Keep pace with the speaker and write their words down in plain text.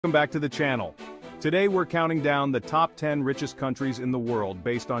Welcome back to the channel. Today we're counting down the top 10 richest countries in the world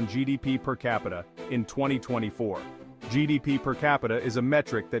based on GDP per capita in 2024. GDP per capita is a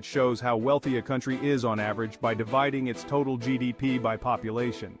metric that shows how wealthy a country is on average by dividing its total GDP by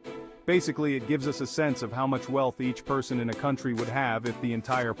population. Basically, it gives us a sense of how much wealth each person in a country would have if the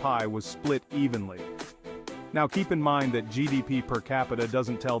entire pie was split evenly. Now keep in mind that GDP per capita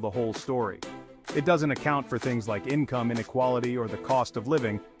doesn't tell the whole story. It doesn't account for things like income inequality or the cost of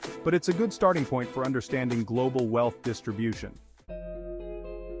living, but it's a good starting point for understanding global wealth distribution.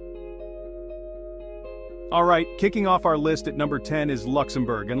 Alright, kicking off our list at number 10 is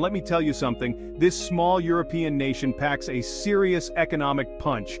Luxembourg, and let me tell you something, this small European nation packs a serious economic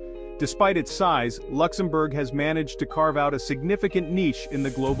punch. Despite its size, Luxembourg has managed to carve out a significant niche in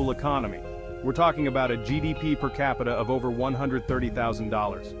the global economy. We're talking about a GDP per capita of over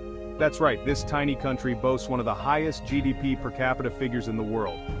 $130,000. That's right, this tiny country boasts one of the highest GDP per capita figures in the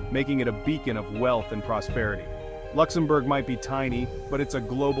world, making it a beacon of wealth and prosperity. Luxembourg might be tiny, but it's a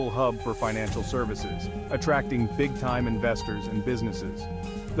global hub for financial services, attracting big-time investors and businesses.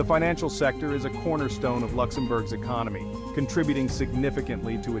 The financial sector is a cornerstone of Luxembourg's economy, contributing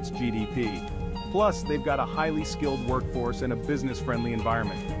significantly to its GDP. Plus, they've got a highly skilled workforce and a business-friendly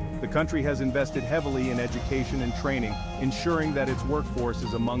environment. The country has invested heavily in education and training, ensuring that its workforce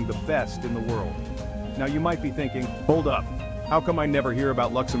is among the best in the world. Now you might be thinking, hold up, how come I never hear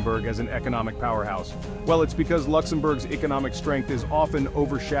about Luxembourg as an economic powerhouse? Well, it's because Luxembourg's economic strength is often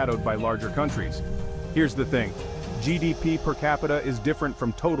overshadowed by larger countries. Here's the thing, GDP per capita is different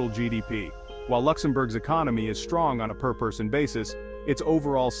from total GDP. While Luxembourg's economy is strong on a per-person basis, its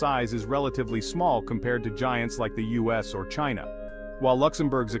overall size is relatively small compared to giants like the US or China. While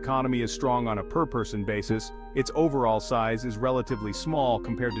Luxembourg's economy is strong on a per-person basis, its overall size is relatively small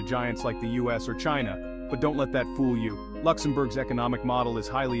compared to giants like the US or China. But don't let that fool you. Luxembourg's economic model is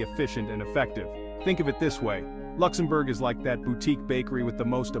highly efficient and effective. Think of it this way. Luxembourg is like that boutique bakery with the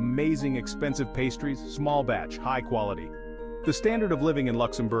most amazing expensive pastries, small batch, high quality. The standard of living in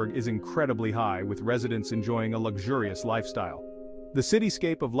Luxembourg is incredibly high, with residents enjoying a luxurious lifestyle. The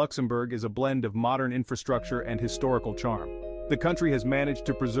cityscape of Luxembourg is a blend of modern infrastructure and historical charm. The country has managed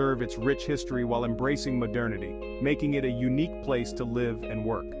to preserve its rich history while embracing modernity, making it a unique place to live and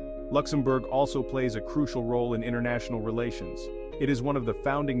work. Luxembourg also plays a crucial role in international relations. It is one of the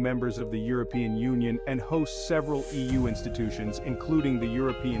founding members of the European Union and hosts several EU institutions, including the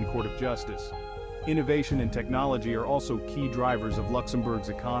European Court of Justice. Innovation and technology are also key drivers of Luxembourg's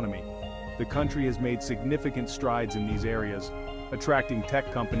economy. The country has made significant strides in these areas, attracting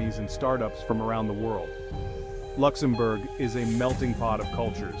tech companies and startups from around the world. Luxembourg is a melting pot of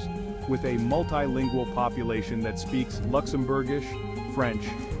cultures, with a multilingual population that speaks Luxembourgish, French,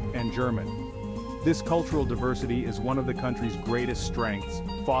 and German. This cultural diversity is one of the country's greatest strengths,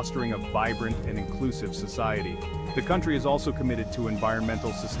 fostering a vibrant and inclusive society. The country is also committed to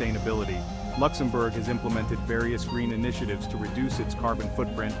environmental sustainability. Luxembourg has implemented various green initiatives to reduce its carbon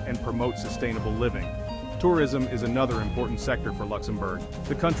footprint and promote sustainable living. Tourism is another important sector for Luxembourg.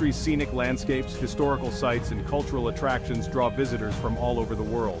 The country's scenic landscapes, historical sites, and cultural attractions draw visitors from all over the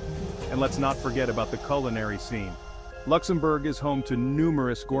world. And let's not forget about the culinary scene. Luxembourg is home to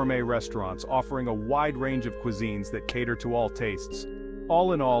numerous gourmet restaurants offering a wide range of cuisines that cater to all tastes.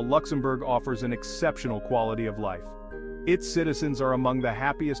 All in all, Luxembourg offers an exceptional quality of life. Its citizens are among the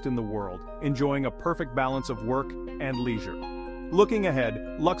happiest in the world, enjoying a perfect balance of work and leisure. Looking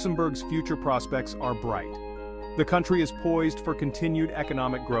ahead, Luxembourg's future prospects are bright. The country is poised for continued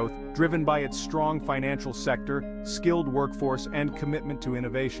economic growth, driven by its strong financial sector, skilled workforce, and commitment to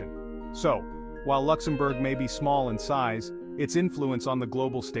innovation. So, while Luxembourg may be small in size, its influence on the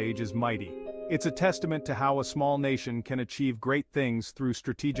global stage is mighty. It's a testament to how a small nation can achieve great things through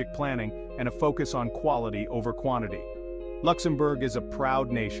strategic planning and a focus on quality over quantity. Luxembourg is a proud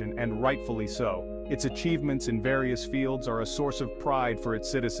nation, and rightfully so. Its achievements in various fields are a source of pride for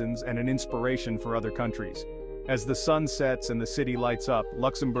its citizens and an inspiration for other countries. As the sun sets and the city lights up,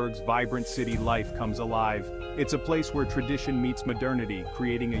 Luxembourg's vibrant city life comes alive. It's a place where tradition meets modernity,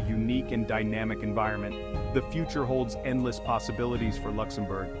 creating a unique and dynamic environment. The future holds endless possibilities for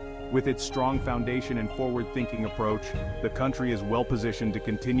Luxembourg. With its strong foundation and forward-thinking approach, the country is well-positioned to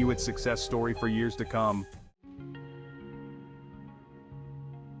continue its success story for years to come.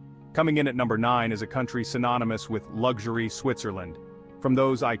 Coming in at number 9 is a country synonymous with luxury, Switzerland. From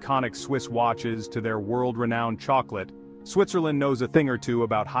those iconic Swiss watches to their world-renowned chocolate, Switzerland knows a thing or two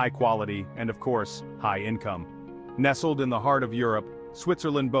about high quality and, of course, high income. Nestled in the heart of Europe,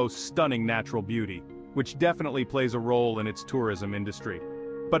 Switzerland boasts stunning natural beauty, which definitely plays a role in its tourism industry.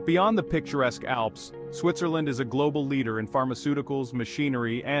 But beyond the picturesque Alps, Switzerland is a global leader in pharmaceuticals,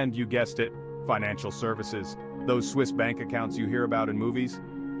 machinery, and, you guessed it, financial services. Those Swiss bank accounts you hear about in movies?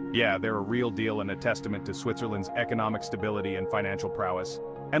 Yeah, they're a real deal and a testament to Switzerland's economic stability and financial prowess.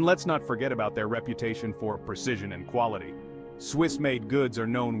 And let's not forget about their reputation for precision and quality. Swiss-made goods are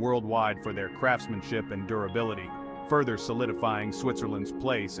known worldwide for their craftsmanship and durability, further solidifying Switzerland's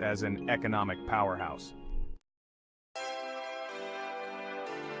place as an economic powerhouse.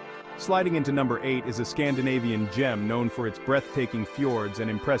 Sliding into number 8 is a Scandinavian gem known for its breathtaking fjords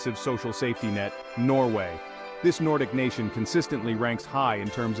and impressive social safety net, Norway. This Nordic nation consistently ranks high in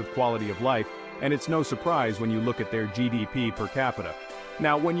terms of quality of life, and it's no surprise when you look at their GDP per capita.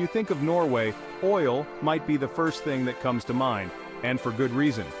 Now, when you think of Norway, oil might be the first thing that comes to mind, and for good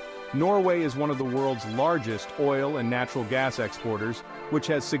reason. Norway is one of the world's largest oil and natural gas exporters, which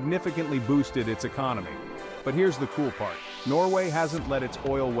has significantly boosted its economy. But here's the cool part. Norway hasn't let its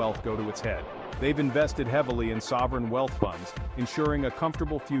oil wealth go to its head. They've invested heavily in sovereign wealth funds, ensuring a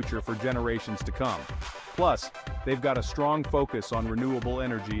comfortable future for generations to come. Plus, they've got a strong focus on renewable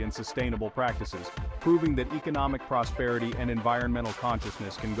energy and sustainable practices, proving that economic prosperity and environmental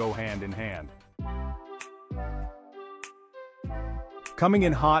consciousness can go hand in hand. Coming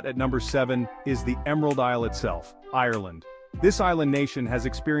in hot at number 7 is the Emerald Isle itself, Ireland. This island nation has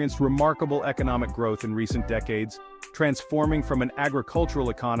experienced remarkable economic growth in recent decades, transforming from an agricultural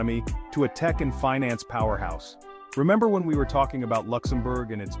economy to a tech and finance powerhouse. Remember when we were talking about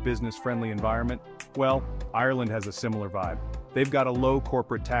Luxembourg and its business-friendly environment? Well, Ireland has a similar vibe. They've got a low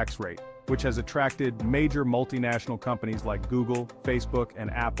corporate tax rate, which has attracted major multinational companies like Google, Facebook,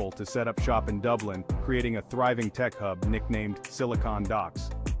 and Apple to set up shop in Dublin, creating a thriving tech hub nicknamed Silicon Docks.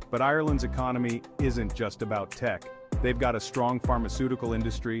 But Ireland's economy isn't just about tech. They've got a strong pharmaceutical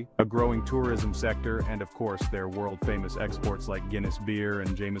industry, a growing tourism sector, and of course their world-famous exports like Guinness beer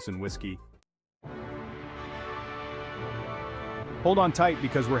and Jameson whiskey. Hold on tight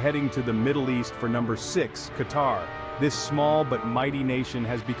because we're heading to the Middle East for number 6, Qatar. This small but mighty nation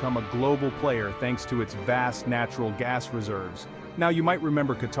has become a global player thanks to its vast natural gas reserves. Now you might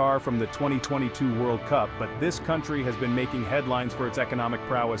remember Qatar from the 2022 World Cup, but this country has been making headlines for its economic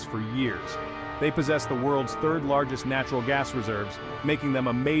prowess for years. They possess the world's third-largest natural gas reserves, making them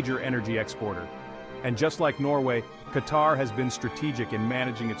a major energy exporter. And just like Norway, Qatar has been strategic in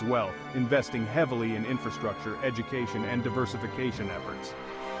managing its wealth, investing heavily in infrastructure, education, and diversification efforts.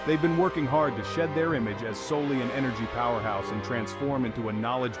 They've been working hard to shed their image as solely an energy powerhouse and transform into a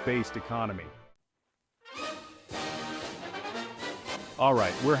knowledge-based economy.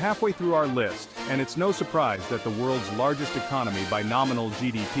 Alright, we're halfway through our list, and it's no surprise that the world's largest economy by nominal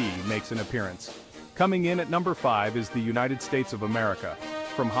GDP makes an appearance. Coming in at number 5 is the United States of America.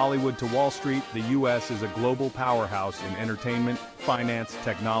 From Hollywood to Wall Street, the U.S. is a global powerhouse in entertainment, finance,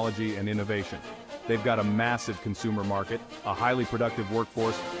 technology, and innovation. They've got a massive consumer market, a highly productive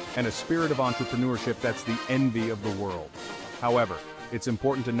workforce, and a spirit of entrepreneurship that's the envy of the world. However, it's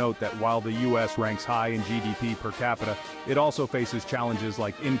important to note that while the U.S. ranks high in GDP per capita, it also faces challenges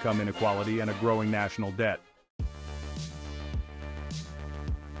like income inequality and a growing national debt.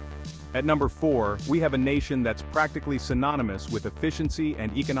 At number 4, we have a nation that's practically synonymous with efficiency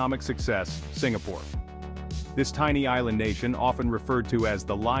and economic success, Singapore. This tiny island nation, often referred to as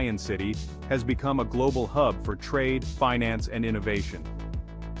the Lion City, has become a global hub for trade, finance, and innovation.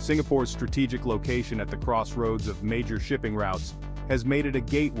 Singapore's strategic location at the crossroads of major shipping routes has made it a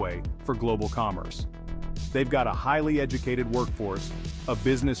gateway for global commerce. They've got a highly educated workforce, a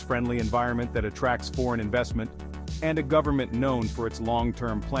business-friendly environment that attracts foreign investment, and a government known for its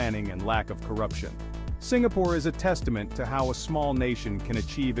long-term planning and lack of corruption. Singapore is a testament to how a small nation can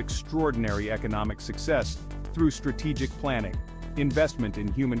achieve extraordinary economic success through strategic planning, investment in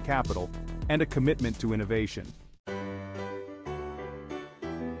human capital, and a commitment to innovation.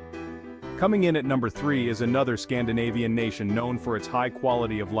 Coming in at number 3 is another Scandinavian nation known for its high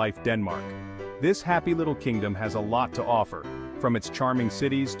quality of life, Denmark. This happy little kingdom has a lot to offer, from its charming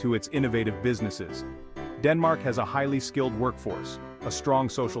cities to its innovative businesses. Denmark has a highly skilled workforce, a strong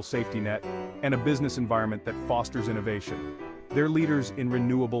social safety net, and a business environment that fosters innovation. They're leaders in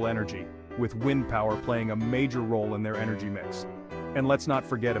renewable energy, with wind power playing a major role in their energy mix. And let's not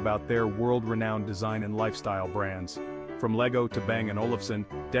forget about their world-renowned design and lifestyle brands. From Lego to Bang & Olufsen,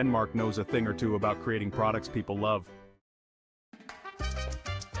 Denmark knows a thing or two about creating products people love.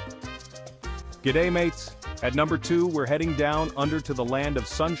 G'day mates! At number 2, we're heading down under to the land of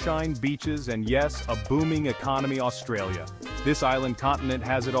sunshine, beaches, and yes, a booming economy, Australia. This island continent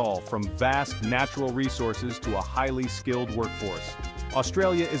has it all, from vast natural resources to a highly skilled workforce.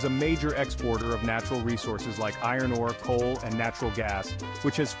 Australia is a major exporter of natural resources like iron ore, coal, and natural gas,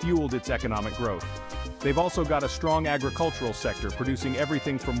 which has fueled its economic growth. They've also got a strong agricultural sector producing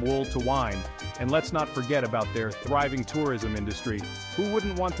everything from wool to wine, and let's not forget about their thriving tourism industry. Who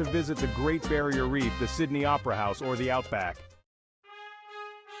wouldn't want to visit the Great Barrier Reef, the Sydney Opera House, or the Outback?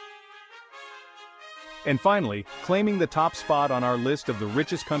 And finally, claiming the top spot on our list of the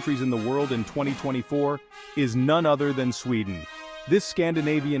richest countries in the world in 2024 is none other than Sweden. This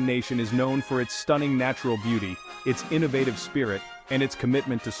Scandinavian nation is known for its stunning natural beauty, its innovative spirit, and its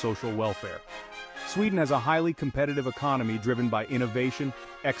commitment to social welfare. Sweden has a highly competitive economy driven by innovation,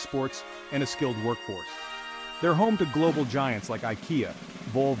 exports, and a skilled workforce. They're home to global giants like IKEA,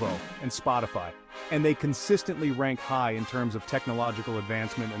 Volvo, and Spotify, and they consistently rank high in terms of technological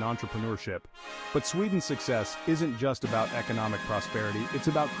advancement and entrepreneurship. But Sweden's success isn't just about economic prosperity, it's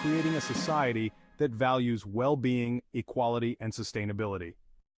about creating a society that values well-being, equality, and sustainability.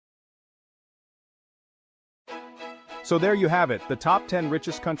 So there you have it, the top 10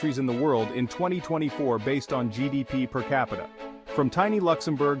 richest countries in the world in 2024 based on GDP per capita. From tiny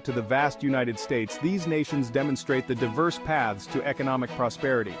Luxembourg to the vast United States, these nations demonstrate the diverse paths to economic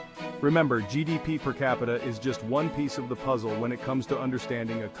prosperity. Remember, GDP per capita is just one piece of the puzzle when it comes to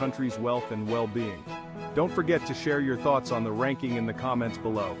understanding a country's wealth and well-being. Don't forget to share your thoughts on the ranking in the comments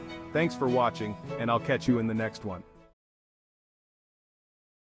below. Thanks for watching, and I'll catch you in the next one.